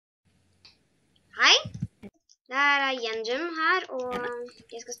Det her Gjenjum her, og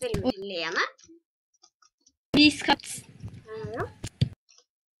jeg skal spille med Helene. Vi skal... Ja.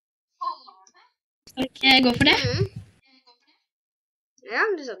 Ok, gå for det. Ja,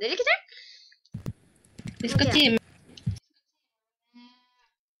 du sa det lykke til. Vi skal time.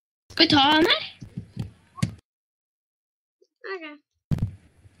 Skal vi ta han her? Ok.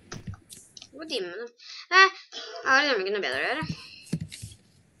 Hvor timen da? Jeg har nemlig ikke noe bedre å gjøre.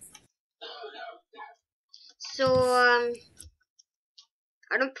 Så...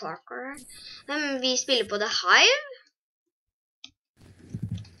 er det noen parkour her? Vi spiller på The Hive.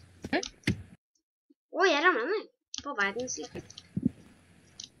 Jeg ramler ned på verdens lykke.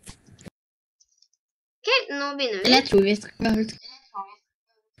 Ok, nå begynner vi. Eller jeg tror vi skal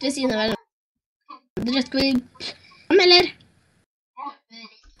til siden av hverandre. Dere skal vi... eller?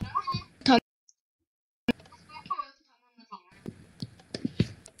 Ta...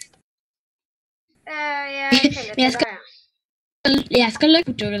 Jeg skal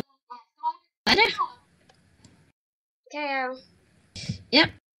løpe bortover der, ja. Ok, ja. Ja.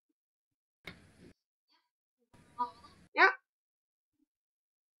 Ja.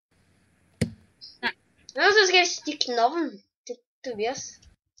 Nå skal jeg skrive stygt navn til Tobias.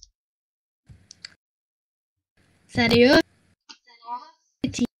 Seriøst?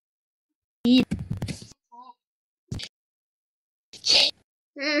 Tid.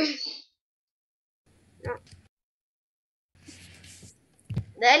 Ja.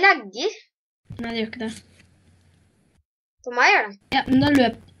 Det lagger. Nei, det gjør ikke det. For meg gjør det. Ja, men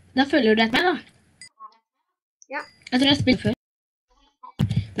da følger du etter meg da. Ja. Jeg tror jeg har spilt før.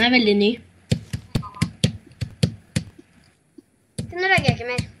 Den er veldig ny. Nå lagger jeg ikke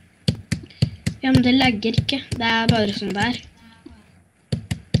mer. Ja, men det lagger ikke. Det er bare sånn der.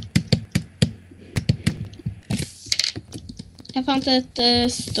 Jeg fant et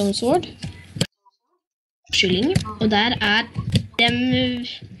stone sword. Kylling. Og der er dem...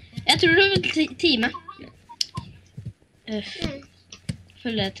 Jeg tror det var time.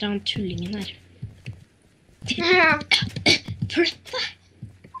 Følger etter han tullingen her. Ja. Flytt deg!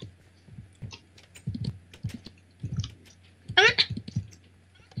 Amen!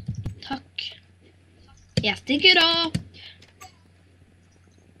 Takk. Jeg stikker opp.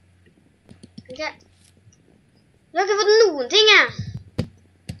 Ok. Du har ikke fått noen ting, jeg.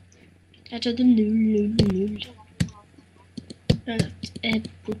 Jeg trodde 0.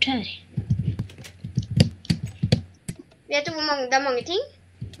 Bort her. Vet du hvor mange, det er mange ting?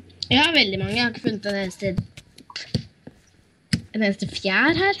 Ja, veldig mange. Jeg har ikke funnet en eneste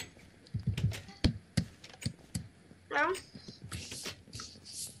fjær her. Ja.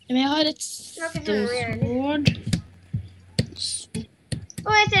 Men jeg har et stone sword.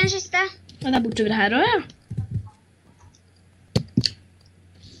 Jeg ser en kiste. Og det er bortover her også, ja.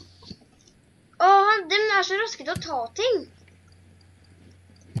 De er så raske til å ta ting.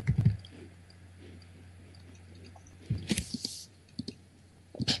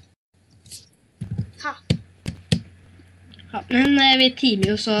 Ha. Ja, men vi timer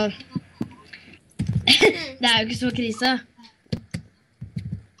jo så... Det er jo ikke så krise.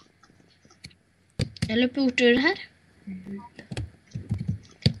 Jeg løper bortover her.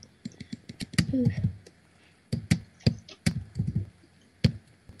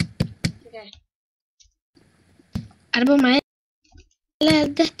 Okay. Er det bare meg? Eller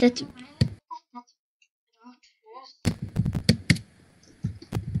er dette et...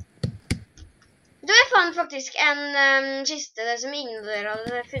 Jeg fant faktisk en kiste som ingen av dere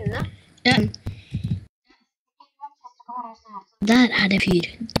hadde funnet. Ja. Der er det fyr.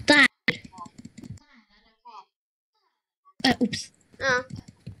 Der! Opps. Ja.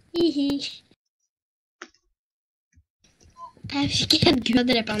 Hihi. Jeg fikk en gud å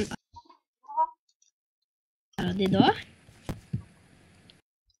drepe han. Er de da?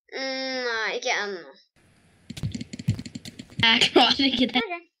 Nei, ikke ennå. Jeg klarer ikke det.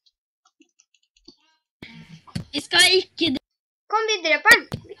 Okay. Vi skal ikke... Kom, vi dreper den.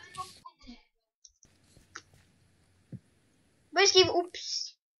 Bare skriv opps.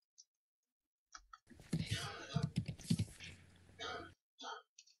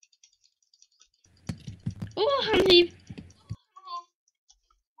 Han hiv.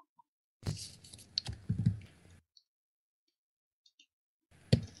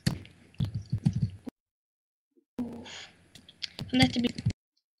 Kan dette bli...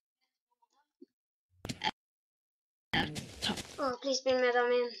 Please spill med dem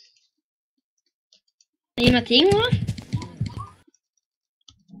min. Gi meg ting nå.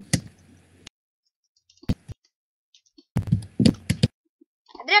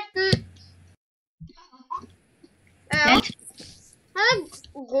 Jeg drepte den. Ja. Han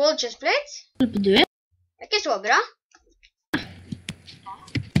er gold chestplate. Hjelper du? Det er ikke så bra.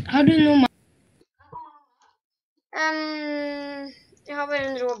 Har du noe mat? Jeg har bare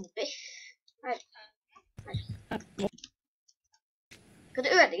en rå biff. Her. Skal du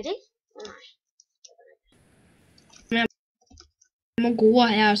ødelegge ting? Nei. Jeg må gå,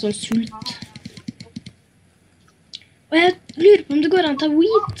 jeg har sånn sult. Og jeg lurer på om det går an å ta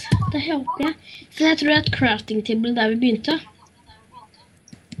wheat. Det håper jeg. For jeg tror det er et crafting table der vi begynte.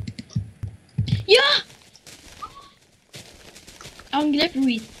 Ja! Angrep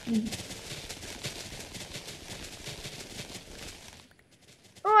wheat.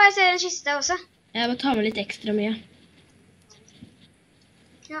 Jeg ser en kiste også. Jeg må ta med litt ekstra mye.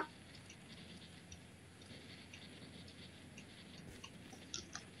 Ja.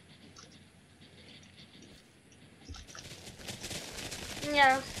 Ja.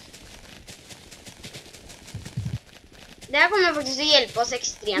 Det her kommer faktisk til å hjelpe oss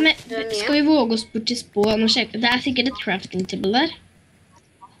ekstremt mye. Skal vi våge oss bort til spåen og sjekke? Det er sikkert et crafting table der.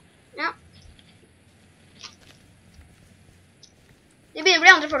 Ja. Det begynner å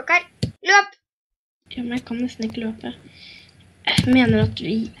bli andre folk her. Løp! Ja, men jeg kan nesten ikke løpe. Jeg mener at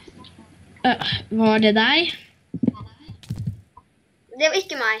vi... var det deg? Det var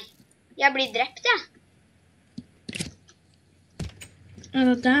ikke meg. Jeg blir drept, jeg. Ja,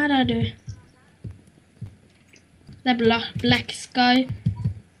 der er du. Det er black sky.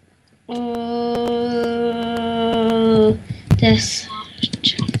 Og... det er svart.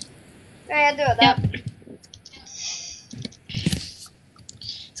 Ja, jeg døde. Ja.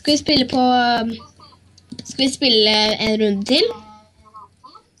 Skal vi spille på... Skal vi spille en runde til?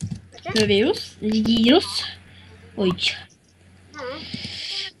 Okay. Prøver vi oss? Gir oss? Oi.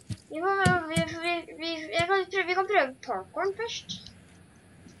 Vi kan prøve parkour først.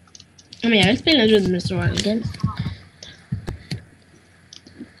 Ja, men jeg vil spille en runde med strålgen.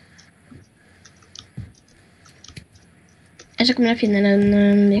 Jeg skal komme om jeg finner den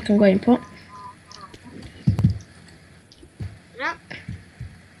vi kan gå inn på. Ja.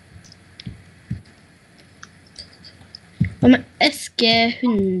 Hva med eske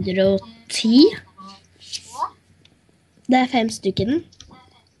 110? Det er 5 stykker den.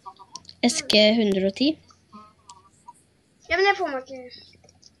 Eske 110. Ja, men jeg får meg ikke ut.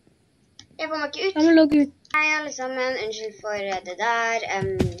 Ja, men logg ut. Hei alle sammen, unnskyld for det der.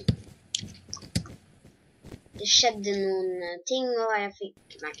 Det skjedde noen ting, og jeg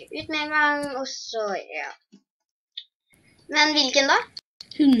fikk meg ikke ut med en gang, og så, ja. Men hvilken da?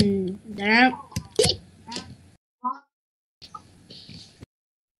 110.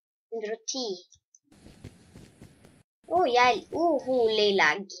 110. Holy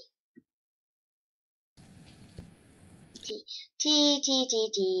lag. 10.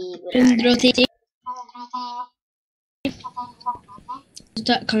 Hvor er det? 110.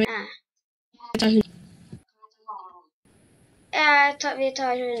 Kan vi ta 100? Vi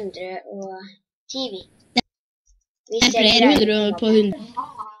tar 110, vi. Det er flere 100 på 100.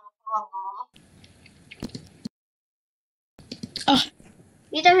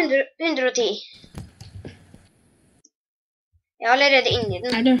 Vi tar 110. Jeg er allerede inne i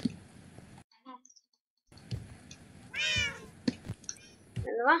den. Er du?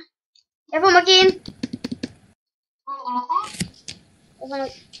 Men hva? Jeg får meg ikke inn.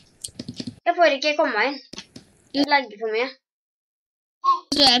 Jeg får ikke komme meg inn. Det lagger for mye.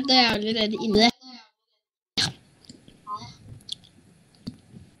 Så er det allerede inne.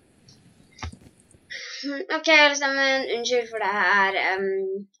 Ok, alle sammen, unnskyld for det her.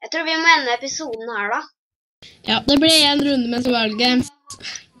 Jeg tror vi må ende episoden her da. Ja, det ble en runde med valget.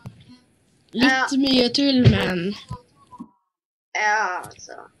 Litt mye tull, men... Ja,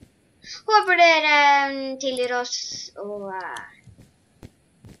 altså. Håper dere tilgir oss, og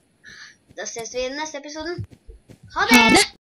da ses vi i den neste episoden. Ha det!